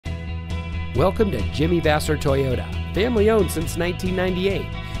Welcome to Jimmy Vasser Toyota, family owned since 1998.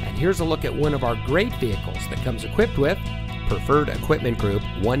 And here's a look at one of our great vehicles that comes equipped with Preferred Equipment Group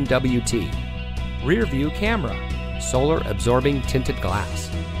 1WT, rear view camera, solar absorbing tinted glass,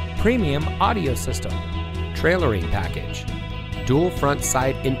 premium audio system, trailering package, dual front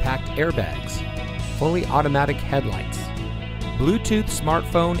side impact airbags, fully automatic headlights, Bluetooth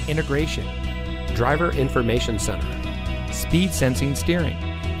smartphone integration, driver information center, speed sensing steering,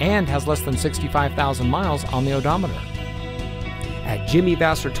 and has less than 65,000 miles on the odometer. At Jimmy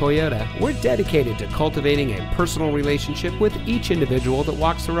Vasser Toyota, we're dedicated to cultivating a personal relationship with each individual that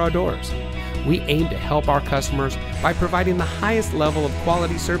walks through our doors. We aim to help our customers by providing the highest level of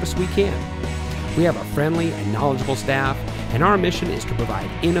quality service we can. We have a friendly and knowledgeable staff, and our mission is to provide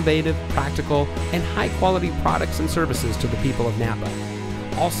innovative, practical, and high-quality products and services to the people of Napa.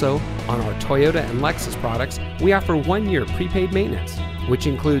 Also, on our Toyota and Lexus products, we offer 1-year prepaid maintenance, which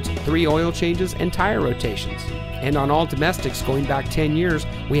includes 3 oil changes and tire rotations. And on all domestics going back 10 years,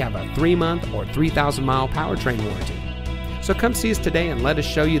 we have a 3-month or 3,000-mile powertrain warranty. So come see us today and let us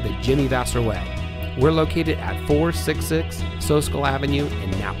show you the Jimmy Vasser way. We're located at 466 Soscol Avenue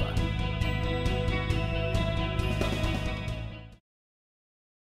in Napa.